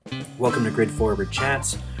Welcome to Grid Forward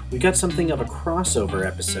Chats. We got something of a crossover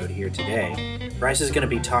episode here today. Bryce is going to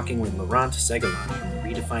be talking with Laurent Segalon from the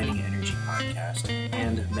Redefining Energy podcast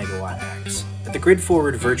and Megawatt X. At the Grid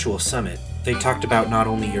Forward Virtual Summit, they talked about not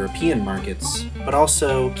only European markets, but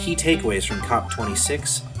also key takeaways from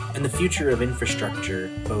COP26 and the future of infrastructure,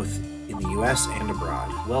 both in the US and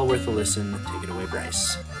abroad. Well worth a listen. Take it away,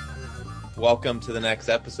 Bryce. Welcome to the next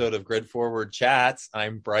episode of Grid Forward Chats.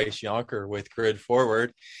 I'm Bryce Yonker with Grid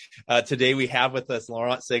Forward. Today we have with us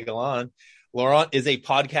Laurent Segalon. Laurent is a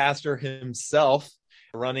podcaster himself,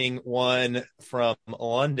 running one from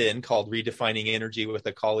London called Redefining Energy with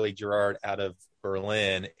a colleague, Gerard, out of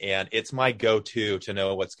Berlin. And it's my go-to to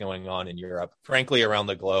know what's going on in Europe, frankly, around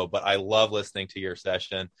the globe. But I love listening to your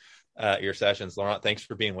sessions. Laurent, thanks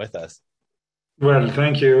for being with us. Well,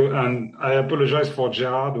 thank you. And I apologize for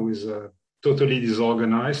Gerard, who is totally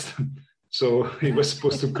disorganized. So he was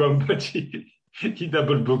supposed to come, but he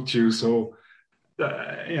double booked you. So,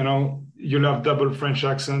 you'll have double French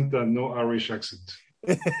accent and no Irish accent.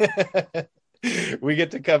 We get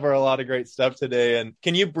to cover a lot of great stuff today. And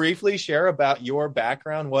can you briefly share about your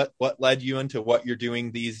background? What led you into what you're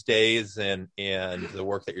doing these days and the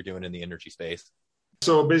work that you're doing in the energy space?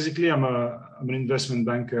 So basically, I'm an investment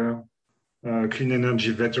banker, clean energy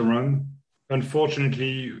veteran.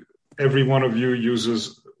 Unfortunately, every one of you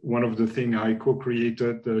uses one of the things I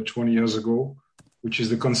co-created 20 years ago, which is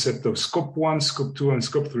the concept of Scope 1, Scope 2, and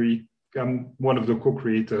Scope 3. I'm one of the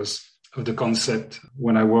co-creators of the concept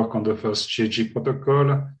when I work on the first GHG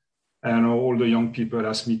protocol. And all the young people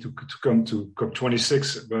asked me to come to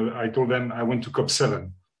COP26, but I told them I went to COP7,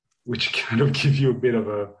 which kind of gives you a bit of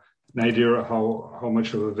an idea of how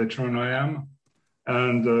much of a veteran I am.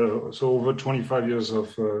 And so over 25 years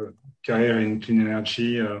of career in clean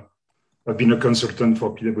energy, I've been a consultant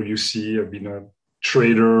for PwC. I've been a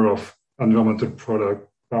trader of environmental product,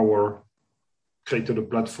 power, created a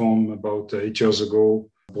platform about 8 years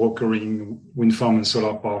ago, brokering wind farm and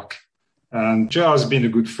solar park. And Gerard has been a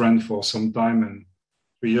good friend for some time. And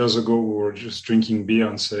 3 years ago, we were just drinking beer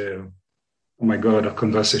and say, oh my God, our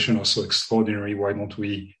conversations are so extraordinary. Why don't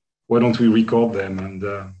we record them? And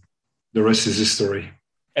the rest is history.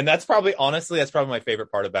 And that's probably my favorite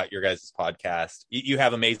part about your guys' podcast. You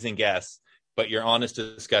have amazing guests, but your honest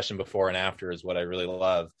discussion before and after is what I really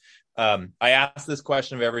love. I asked this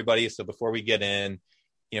question of everybody. So before we get in,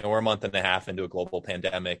 we're a month and a half into a global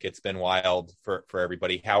pandemic. It's been wild for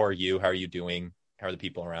everybody. How are you? How are you doing? How are the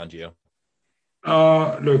people around you?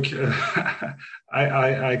 Look,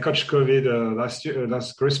 I caught COVID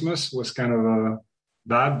last Christmas. Was kind of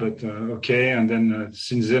bad, but okay. And then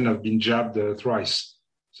since then, I've been jabbed thrice.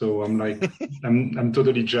 So I'm like, I'm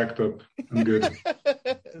totally jacked up. I'm good.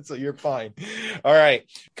 So you're fine. All right.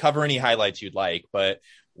 Cover any highlights you'd like, but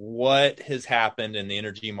what has happened in the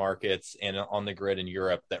energy markets and on the grid in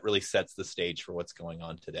Europe that really sets the stage for what's going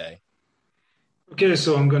on today? Okay,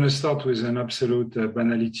 so I'm going to start with an absolute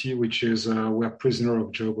banality, which is we're prisoner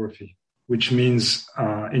of geography, which means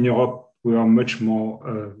in Europe, we are much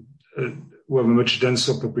more, we have a much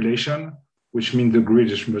denser population, which means the grid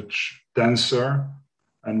is much denser.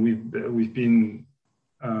 And we've been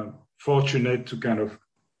fortunate to kind of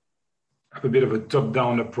have a bit of a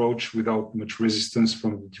top-down approach without much resistance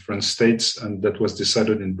from the different states, and that was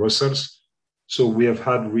decided in Brussels. So we have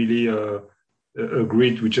had really a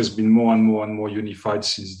grid which has been more and more unified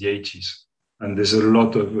since the 80s. And there's a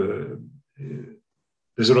lot of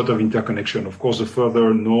interconnection. Of course, the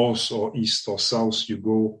further north or east or south you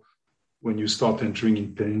go, when you start entering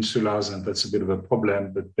in peninsulas, and that's a bit of a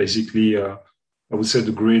problem. But basically, I would say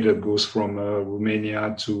the grid that goes from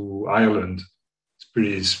Romania to Ireland, it's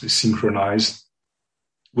pretty synchronized,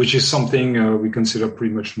 which is something we consider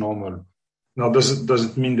pretty much normal. Now,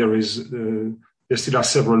 doesn't mean there still are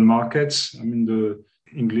several markets. I mean, the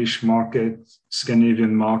English market,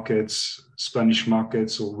 Scandinavian markets, Spanish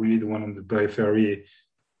markets, or really the one on the periphery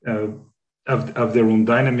have their own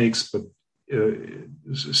dynamics, but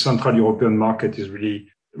Central European market is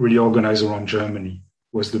really organized around Germany,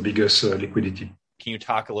 was the biggest liquidity. Can you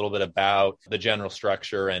talk a little bit about the general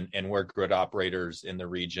structure and where grid operators in the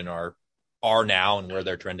region are now and where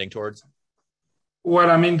they're trending towards?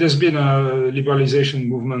 Well, I mean, there's been a liberalization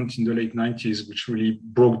movement in the late 90s, which really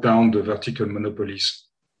broke down the vertical monopolies.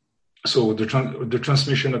 So the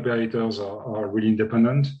transmission operators are really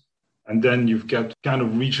independent. And then you've got kind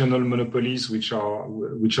of regional monopolies, which are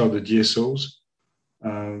the DSOs.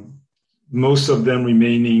 Most of them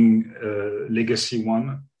remaining legacy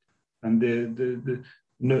one. And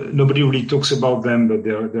nobody really talks about them, but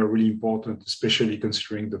they're really important, especially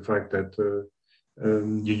considering the fact that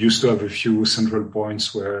you used to have a few central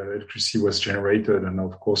points where electricity was generated, and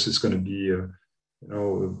of course it's going to be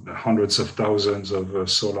hundreds of thousands of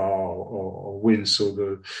solar or wind.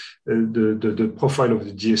 So the profile of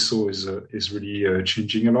the DSO is really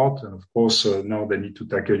changing a lot. And of course, now they need to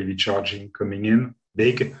tackle EV charging coming in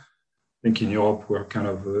big. I think in Europe, we're kind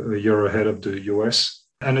of a year ahead of the US.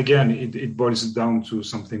 And again, it boils down to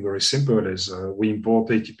something very simple is we import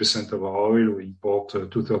 80% of our oil, we import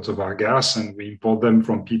 2/3 of our gas, and we import them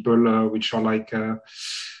from people which are like,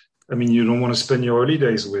 you don't want to spend your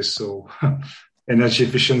holidays with. So energy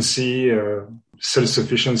efficiency,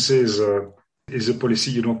 self-sufficiency is a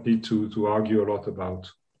policy you don't need to argue a lot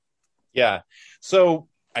about. Yeah. So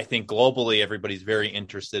I think globally, everybody's very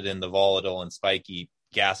interested in the volatile and spiky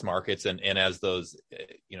gas markets, and as those,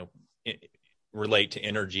 relate to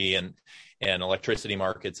energy and electricity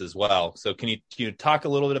markets as well. So can you talk a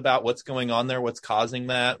little bit about what's going on there? What's causing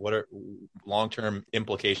that? What are long-term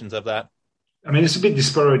implications of that? I mean, it's a bit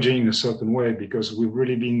disparaging in a certain way because we've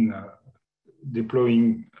really been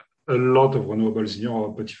deploying a lot of renewables in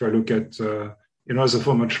Europe. But if I look at, as a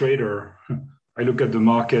former trader, I look at the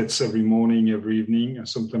markets every morning, every evening, and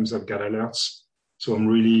sometimes I've got alerts. So I'm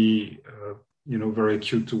really, very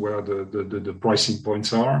acute to where the pricing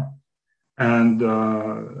points are. And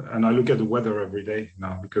I look at the weather every day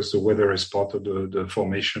now because the weather is part of the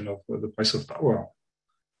formation of the price of power.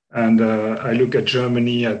 And I look at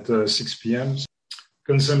Germany at 6 p.m.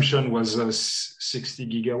 Consumption was 60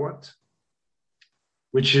 gigawatt,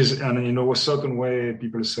 which is, and in a certain way,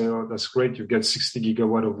 people say, oh, that's great. You get 60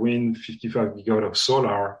 gigawatt of wind, 55 gigawatt of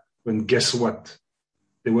solar. When guess what?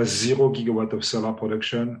 There was 0 gigawatt of solar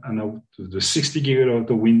production. And out of the 60 gigawatt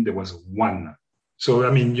of wind, there was 1. So,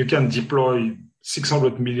 you can deploy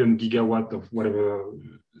 600 million gigawatt of whatever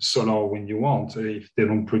solar or wind you want. If they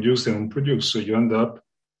don't produce, they don't produce. So you end up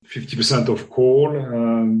 50% of coal,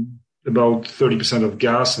 about 30% of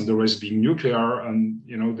gas, and the rest being nuclear. And,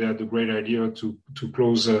 they had the great idea to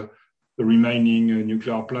close the remaining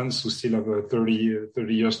nuclear plants to still have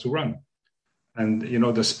 30 years to run. And,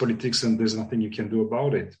 there's politics and there's nothing you can do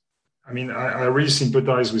about it. I really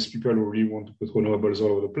sympathize with people who really want to put renewables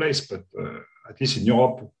all over the place, but at least in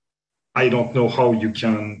Europe, I don't know how you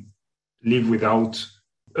can live without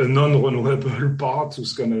a non-renewable part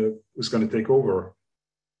who's gonna take over.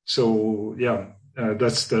 So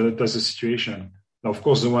that's the situation. Now, of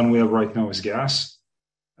course, the one we have right now is gas,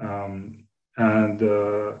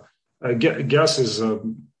 gas is.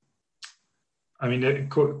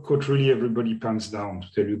 Culturally, everybody pants down,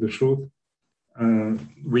 to tell you the truth.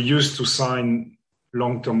 We used to sign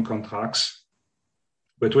long-term contracts,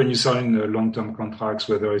 but when you sign long-term contracts,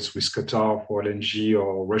 whether it's with Qatar for LNG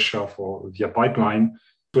or Russia via pipeline,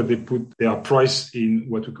 but they put their price in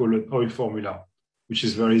what we call an oil formula, which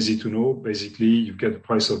is very easy to know. Basically, you get the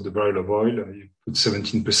price of the barrel of oil, you put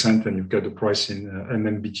 17%, and you get the price in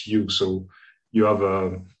MMBTU. So you have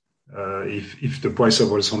if the price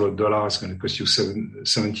of oil is $100, it's going to cost you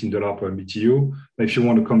 $17 per BTU. If you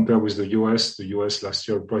want to compare with the US last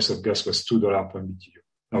year, the price of gas was $2 per BTU.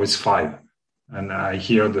 Now it's $5. And I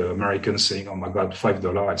hear the Americans saying, oh my God,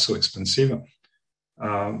 $5, it's so expensive.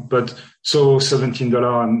 But so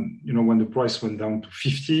 $17, and when the price went down to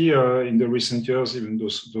 $50 in the recent years, even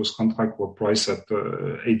those contracts were priced at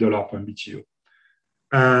 $8 per BTU.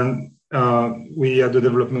 And we had the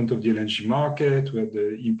development of the LNG market. We had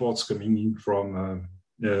the imports coming in from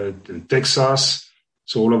Texas.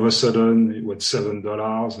 So all of a sudden, it was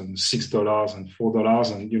 $7 and $6 and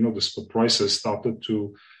 $4. And, the spot prices started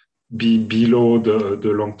to be below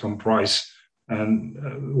the long-term price.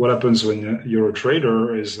 And what happens when you're a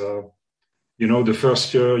trader is, the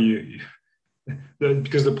first year,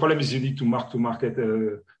 because the problem is you need to mark to market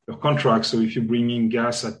your contract. So if you bring in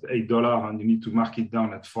gas at $8 and you need to mark it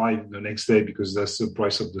down at $5 the next day because that's the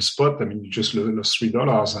price of the spot, you just lost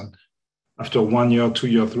 $3. And after 1 year, 2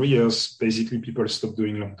 years, 3 years, basically people stopped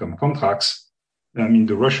doing long-term contracts.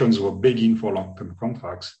 The Russians were begging for long-term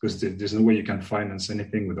contracts because there's no way you can finance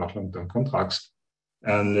anything without long-term contracts.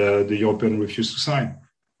 And the European refused to sign.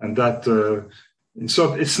 And that,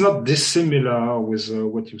 so it's not dissimilar with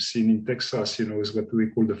what you've seen in Texas, is what we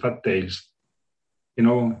call the fat tails.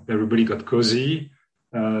 Everybody got cozy.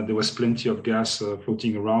 There was plenty of gas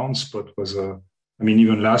floating around. Spot was,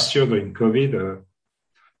 even last year during COVID,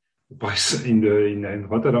 the price in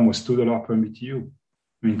Rotterdam was $2 per BTU.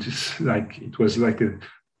 It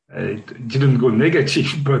didn't go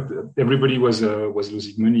negative, but everybody was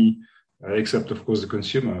losing money, except of course the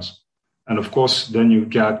consumers. And of course, then you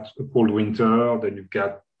get a cold winter. Then you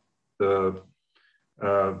get the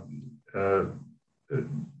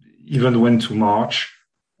even went to March.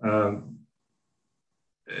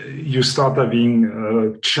 you start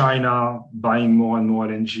having China buying more and more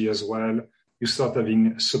LNG as well. You start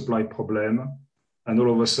having supply problem. And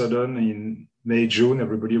all of a sudden, in May, June,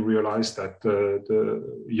 everybody realized that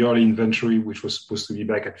the yearly inventory, which was supposed to be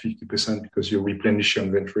back at 50% because you replenish your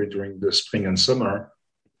inventory during the spring and summer,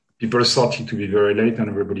 people are starting to be very late and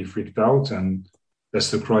everybody freaked out. And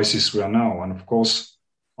that's the crisis we are now. And of course,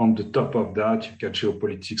 on the top of that, you get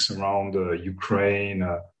geopolitics around Ukraine,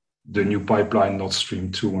 the new pipeline, Nord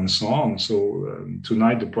Stream 2, and so on. So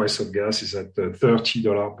tonight, the price of gas is at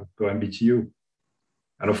 $30 per MBTU.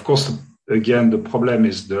 And of course, again, the problem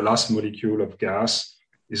is the last molecule of gas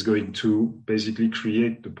is going to basically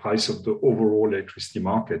create the price of the overall electricity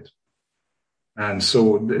market. And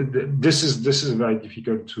so this is very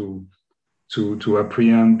difficult to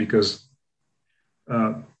apprehend because,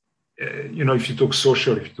 if you talk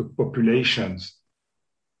social, if you talk populations,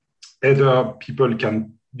 either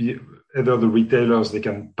the retailers, they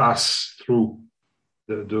can pass through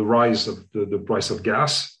the rise of the price of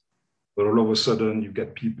gas, but all of a sudden you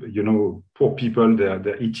get people, poor people,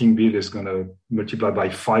 their eating bill is going to multiply by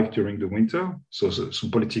 5 during the winter. So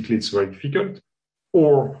politically it's very difficult.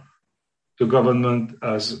 Or the government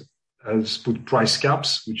has put price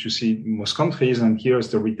caps, which you see in most countries, and here's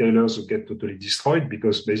the retailers who get totally destroyed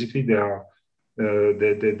because basically they are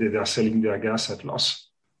selling their gas at loss.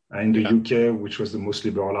 In the UK, which was the most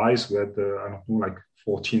liberalized, we had,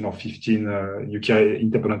 14 or 15 UK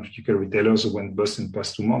independent retailers who went bust in the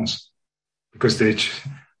past 2 months because they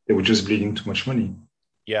were just bleeding too much money.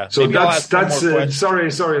 Yeah. So that's sorry,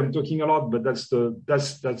 I'm talking a lot, but that's the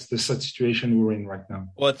sad situation we're in right now.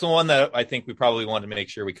 Well, it's the one that I think we probably want to make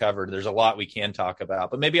sure we covered. There's a lot we can talk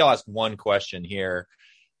about, but maybe I'll ask one question here,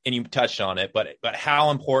 and you touched on it, but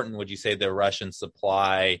how important would you say the Russian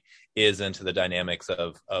supply is into the dynamics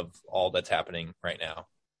of all that's happening right now?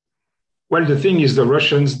 Well, the thing is, the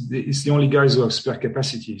Russians, it's the only guys who have spare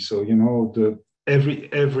capacity. So,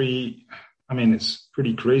 it's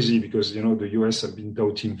pretty crazy because, the US have been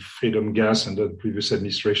touting freedom gas under the previous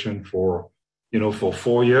administration for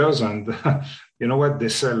 4 years. And you know what? They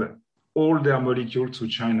sell all their molecules to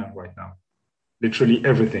China right now. Literally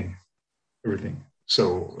everything.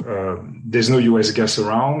 So there's no US gas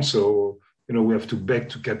around. So, we have to beg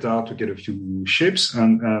to Qatar to get a few ships.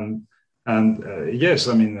 And yes,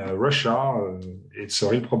 Russia, it's a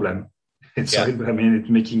real problem. It's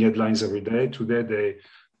making headlines every day. Today,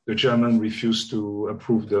 the German refused to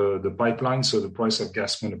approve the pipeline, so the price of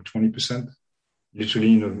gas went up 20%,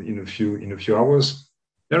 literally in a few hours.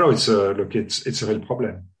 It's a real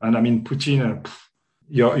problem. And Putin,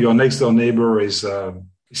 your next door neighbor is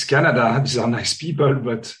Canada. These are nice people,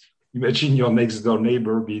 but imagine your next door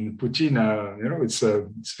neighbor being Putin. It's a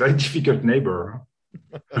very difficult neighbor.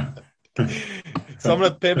 So I'm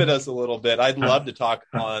going to pivot us a little bit. I'd love to talk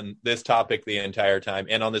on this topic the entire time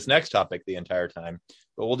and on this next topic the entire time,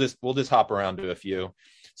 but we'll just hop around to a few.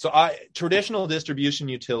 So traditional distribution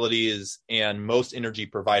utilities and most energy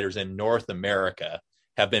providers in North America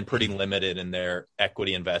have been pretty limited in their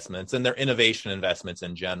equity investments and their innovation investments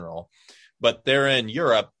in general. But there in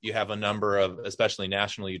Europe, you have a number of, especially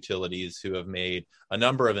national utilities, who have made a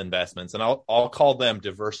number of investments, and I'll call them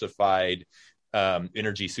diversified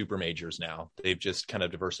energy super majors now. They've just kind of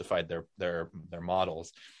diversified their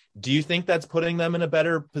models. Do you think that's putting them in a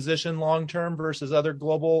better position long term versus other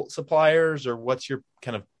global suppliers, or what's your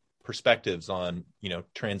kind of perspectives on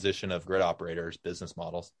transition of grid operators' business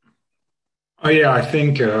models? Oh yeah, I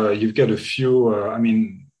think you've got a few.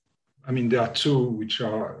 There are two which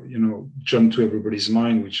are jump to everybody's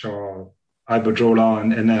mind, which are Iberdrola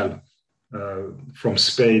and Enel from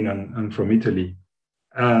Spain and from Italy.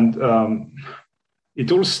 And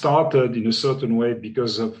it all started in a certain way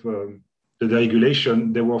because of the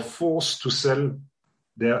deregulation. They were forced to sell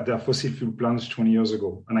their fossil fuel plants 20 years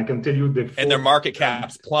ago. And I can tell you and their market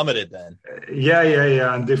caps plummeted then.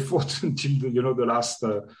 Yeah. And they fought until the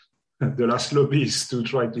last lobbies to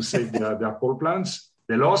try to save their coal plants.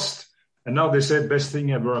 They lost. And now they said best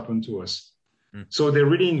thing ever happened to us. So they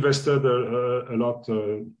really invested a lot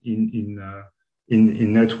in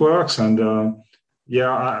networks. And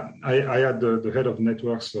I had the head of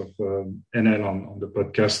networks of Enel on the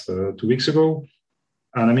podcast 2 weeks ago.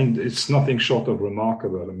 And it's nothing short of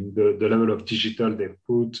remarkable. The level of digital they've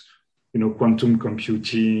put, quantum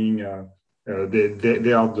computing,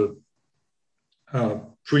 they are the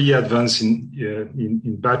pretty advanced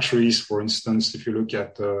in batteries. For instance, if you look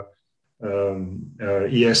at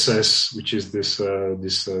ESS, which is this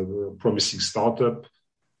promising startup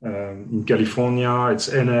in California, it's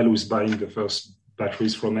Enel who's buying the first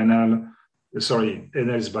batteries from Enel.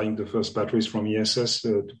 Enel is buying the first batteries from ESS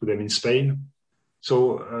to put them in Spain.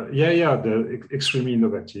 So they're extremely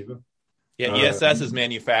innovative. Yeah, ESS is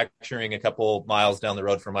manufacturing a couple miles down the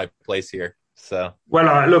road from my place here. So,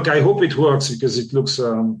 well, look, I hope it works because it looks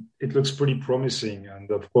pretty promising, and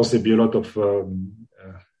of course there'll be a lot of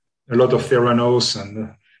Theranos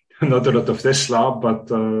and not a lot of Tesla,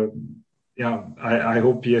 but I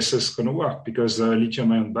hope ESS is going to work because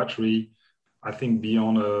lithium-ion battery, I think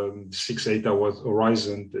beyond 6-8 hours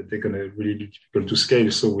horizon, they're going to really be difficult to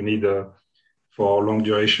scale. So we need for long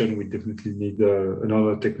duration, we definitely need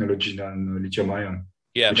another technology than lithium-ion.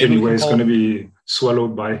 Yeah, which anyway is going to be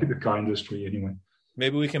swallowed by the car industry anyway.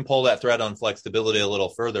 Maybe we can pull that thread on flexibility a little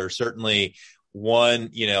further. Certainly, 1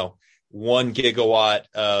 gigawatt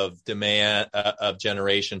of demand of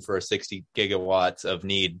generation for 60 gigawatts of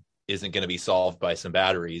need isn't going to be solved by some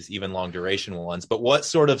batteries, even long duration ones. But what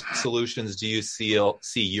sort of solutions do you see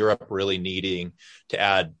Europe really needing to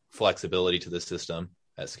add flexibility to the system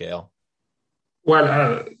at scale?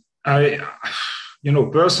 Well,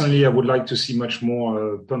 personally, I would like to see much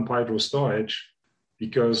more pumped hydro storage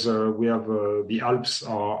because we have the Alps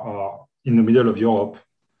are in the middle of Europe.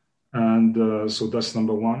 And so that's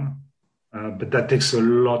number one. But that takes a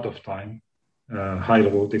lot of time.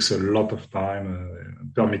 Hydro takes a lot of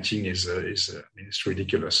time. Permitting is it's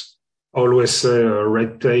ridiculous. I always say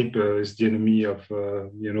red tape is the enemy of,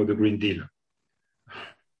 the Green Deal.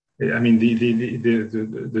 I mean,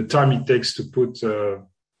 the time it takes to put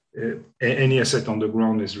any asset on the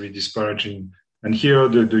ground is really disparaging. And here,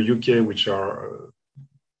 the UK, which are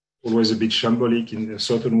always a bit shambolic in a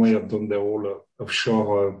certain way, have done their whole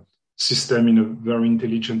offshore system in a very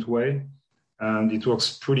intelligent way. And it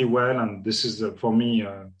works pretty well. And this is, for me,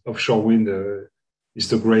 offshore wind is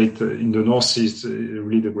the great, in the North Sea, is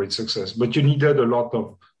really the great success. But you needed a lot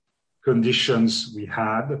of conditions we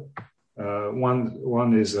had.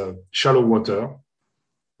 One is shallow water.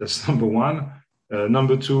 That's number one.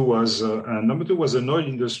 Number two was an oil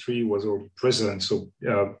industry was already present. So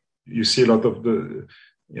you see a lot of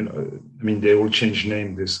they all change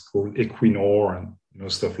name. This called Equinor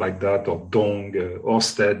and stuff like that, or Dong,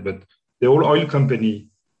 Ørsted, but they're all oil company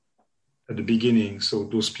at the beginning. So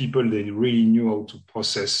those people, they really knew how to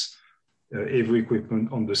process every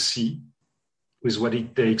equipment on the sea with what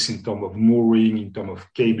it takes in terms of mooring, in terms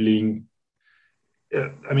of cabling.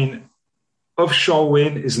 Offshore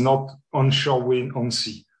wind is not onshore wind on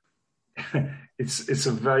sea. It's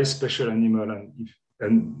a very special animal,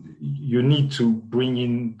 and you need to bring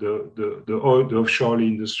in the offshore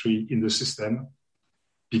industry in the system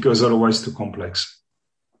because otherwise it's too complex.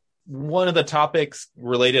 One of the topics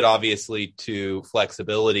related, obviously, to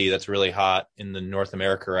flexibility that's really hot in the North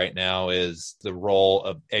America right now is the role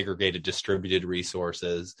of aggregated distributed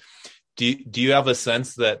resources. Do you have a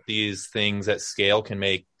sense that these things at scale can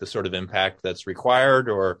make the sort of impact that's required,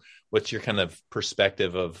 or what's your kind of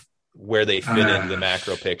perspective of where they fit into the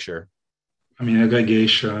macro picture?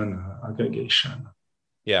 Aggregation.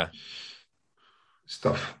 Yeah.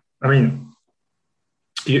 Stuff.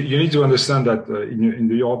 You need to understand that in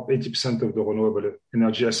Europe, 80% of the renewable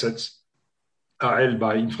energy assets are held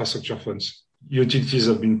by infrastructure funds. Utilities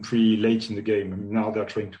have been pretty late in the game. Now they're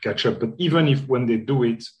trying to catch up. But even if when they do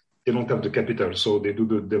it, they don't have the capital. So they do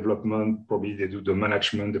the development, probably they do the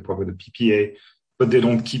management, they provide the PPA, but they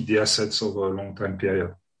don't keep the assets over a long time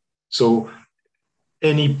period. So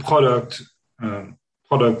any product, and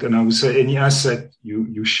I would say any asset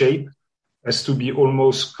you shape has to be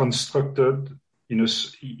almost constructed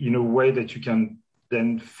in a way that you can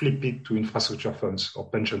then flip it to infrastructure funds or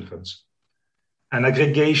pension funds. And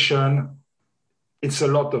aggregation, it's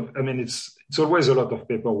always a lot of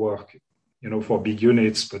paperwork, for big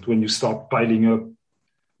units, but when you start piling up,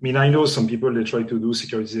 I know some people, they try to do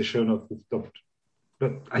securitization of stuff,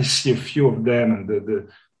 but I see a few of them and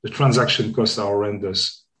the transaction costs are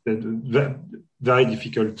horrendous. They're very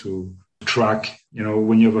difficult to track,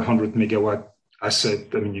 when you have 100 megawatt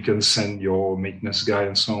asset, you can send your maintenance guy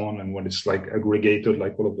and so on, and when it's like aggregated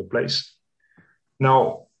like all over the place.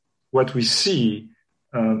 Now, what we see,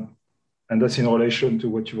 and that's in relation to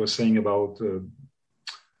what you were saying about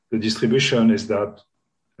the distribution, is that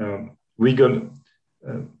we're going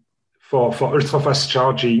for ultra fast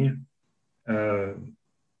charging,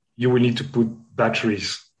 you will need to put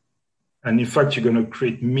batteries, and in fact, you're going to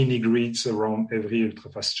create mini grids around every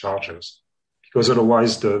ultra fast chargers. Because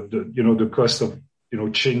otherwise, the cost of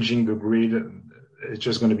changing the grid is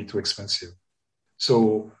just going to be too expensive.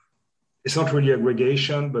 So it's not really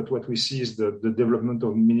aggregation, but what we see is the development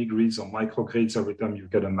of mini grids or microgrids. Every time you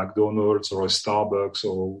get a McDonald's or a Starbucks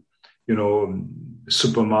or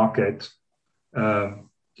supermarket,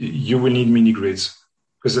 you will need mini grids.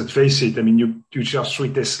 Because let's face it, I mean, you charge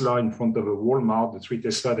 3 Tesla in front of a Walmart, the 3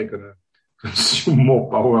 Tesla, they're going to consume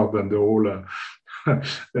more power than the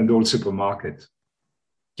whole supermarket.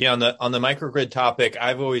 Yeah, on the microgrid topic,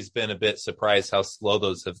 I've always been a bit surprised how slow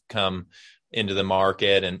those have come into the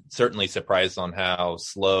market, and certainly surprised on how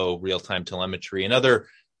slow real-time telemetry and other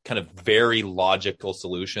kind of very logical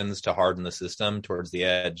solutions to harden the system towards the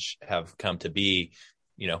edge have come to be.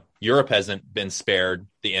 You know, Europe hasn't been spared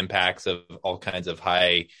the impacts of all kinds of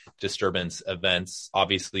high disturbance events.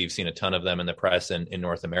 Obviously, you've seen a ton of them in the press in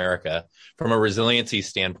North America. From a resiliency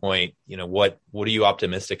standpoint, you know, what are you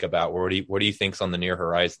optimistic about? What do you think's on the near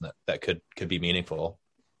horizon that could be meaningful?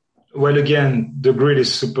 Well, again, the grid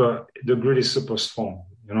is super strong.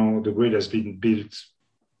 You know, the grid has been built,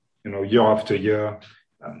 you know, year after year.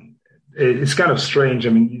 It's kind of strange.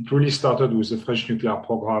 I mean, it really started with the French nuclear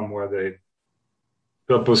program, where they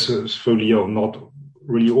purposefully or not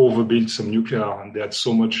really overbuilt some nuclear, and they had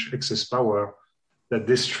so much excess power that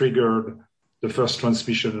this triggered the first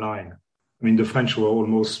transmission line. I mean, the French were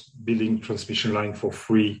almost building transmission line for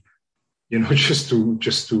free, you know, just to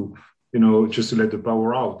let the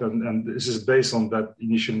power out. And this is based on that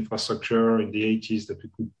initial infrastructure in the 80s that we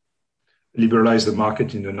could liberalize the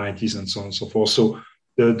market in the 90s and so on and so forth. So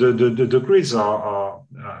the grids are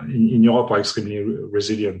in Europe are extremely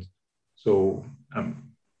resilient. So, I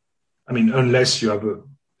mean, unless you have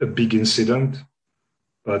a big incident,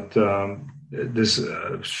 but there's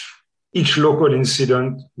each local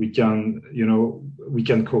incident we can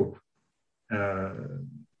cope.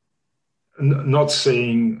 Not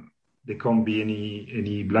saying there can't be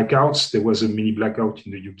any blackouts. There was a mini blackout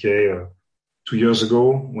in the UK 2 years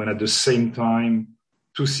ago, when at the same time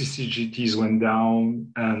 2 CCGTs went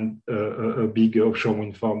down and a big offshore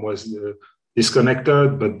wind farm was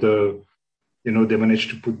disconnected, but they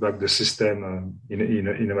managed to put back the system in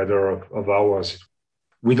a matter of hours.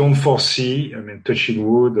 We don't foresee, I mean, touching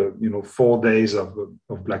wood, 4 days of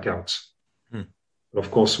blackouts. Of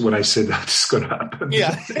course, when I say that, it's going to happen.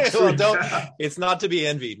 Yeah, well, it's not to be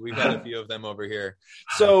envied. We've had a few of them over here.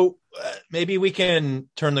 So maybe we can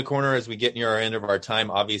turn the corner as we get near our end of our time.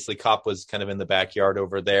 Obviously, COP was kind of in the backyard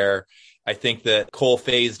over there. I think that coal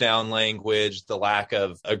phase down language, the lack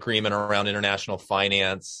of agreement around international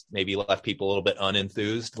finance, maybe left people a little bit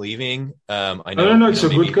unenthused leaving. I know. No, it's a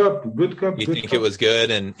good COP. Good COP. You think it was good,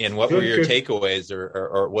 and what were your takeaways,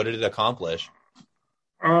 or what did it accomplish?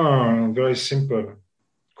 Very simple.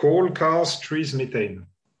 Coal, cars, trees, methane.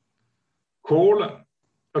 Coal,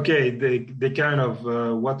 okay, they kind of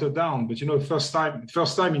watered down, but first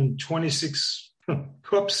time in 26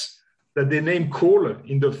 COPs that they named coal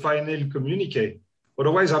in the final communique.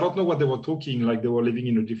 Otherwise, I don't know what they were talking, like they were living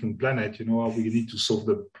in a different planet, how we need to solve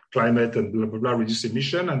the climate and blah, blah, blah, reduce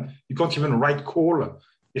emission. And you can't even write coal, in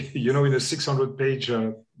a 600-page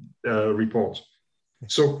report.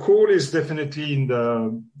 So coal is definitely in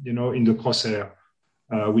the crosshair,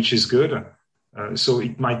 which is good. So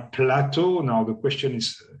it might plateau. Now the question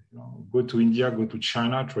is, go to India, go to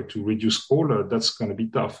China, try to reduce coal. That's going to be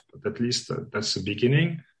tough, but at least that's the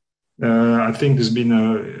beginning. I think there's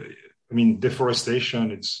been deforestation.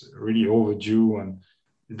 It's really overdue, and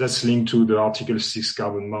that's linked to the Article 6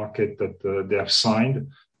 carbon market that they have signed.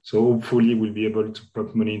 So hopefully we'll be able to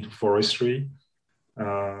put money into forestry.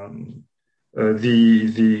 Also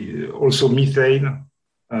methane.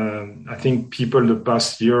 I think people the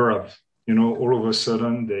past year have, all of a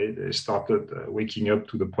sudden they started waking up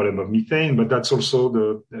to the problem of methane, but that's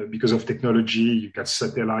also because of technology. You got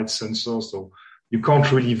satellite sensors, so you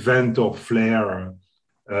can't really vent or flare,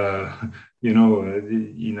 in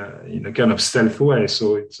a kind of stealth way.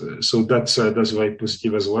 So that's very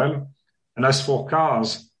positive as well. And as for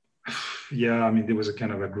cars, yeah, I mean, there was a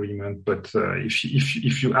kind of agreement, but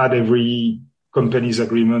if you add every company's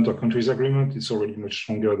agreement or country's agreement, it's already much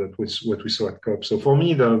stronger than what we saw at COP. So for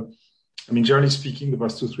me, generally speaking, the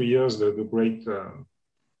past 2-3 years, the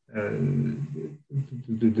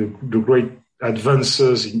great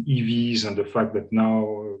advances in EVs and the fact that now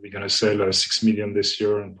we're going to sell 6 million this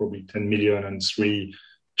year and probably 10 million and 3,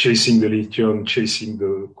 chasing the lithium, chasing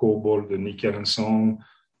the cobalt, the nickel and so on.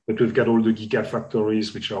 But we've got all the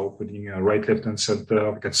gigafactories which are opening right, left and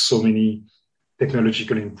center. We've got so many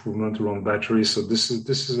technological improvement around batteries. So this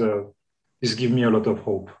gives me a lot of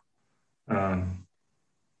hope. And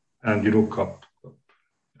COP.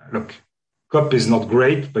 Look, COP is not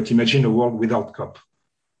great, but imagine a world without COP.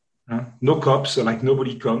 No COPs, like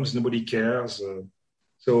nobody comes, nobody cares.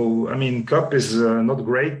 So I mean, COP is not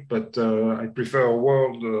great, but I prefer a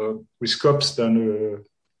world with COPs than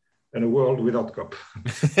and a world without COP.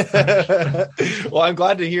 Well, I'm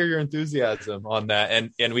glad to hear your enthusiasm on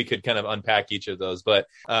that, and we could kind of unpack each of those. But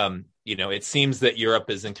it seems that Europe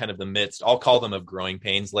is in kind of the midst. I'll call them of growing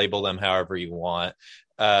pains. Label them however you want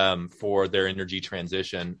for their energy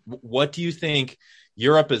transition. What do you think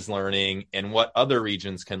Europe is learning, and what other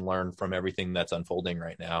regions can learn from everything that's unfolding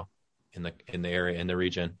right now in the area, in the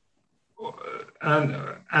region?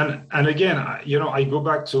 And again, I go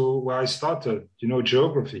back to where I started.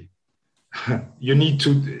 Geography.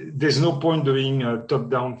 There's no point doing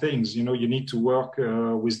top-down things. You need to work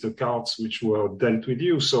with the cards which were dealt with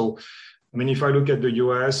you. So, if I look at the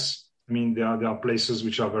US, there are places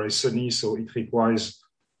which are very sunny, so it requires.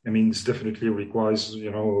 It definitely requires,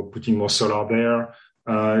 putting more solar there.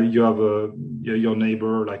 You have your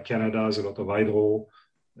neighbor like Canada has a lot of hydro.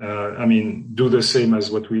 Do the same as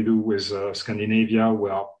what we do with Scandinavia. We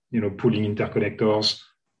are, pulling interconnectors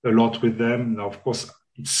a lot with them. Now, of course,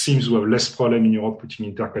 it seems we have less problem in Europe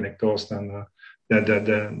putting interconnectors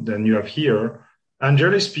than you have here. And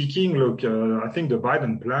generally speaking, look, I think the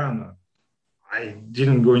Biden plan, I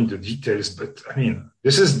didn't go into details, but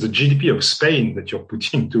this is the GDP of Spain that you're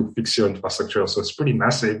putting to fix your infrastructure. So it's pretty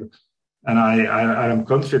massive. And I am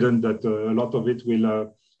confident that a lot of it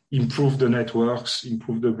will improve the networks,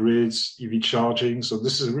 improve the grids, EV charging. So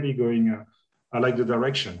this is really going, I like the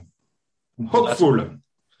direction. I'm hopeful.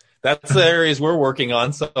 That's the areas we're working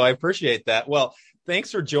on. So I appreciate that. Well,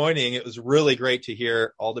 thanks for joining. It was really great to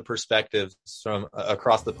hear all the perspectives from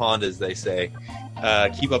across the pond, as they say.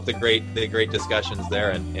 Keep up the great discussions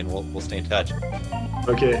there, and we'll stay in touch.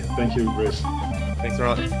 Okay. Thank you, Bruce. Thanks,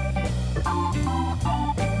 Ron.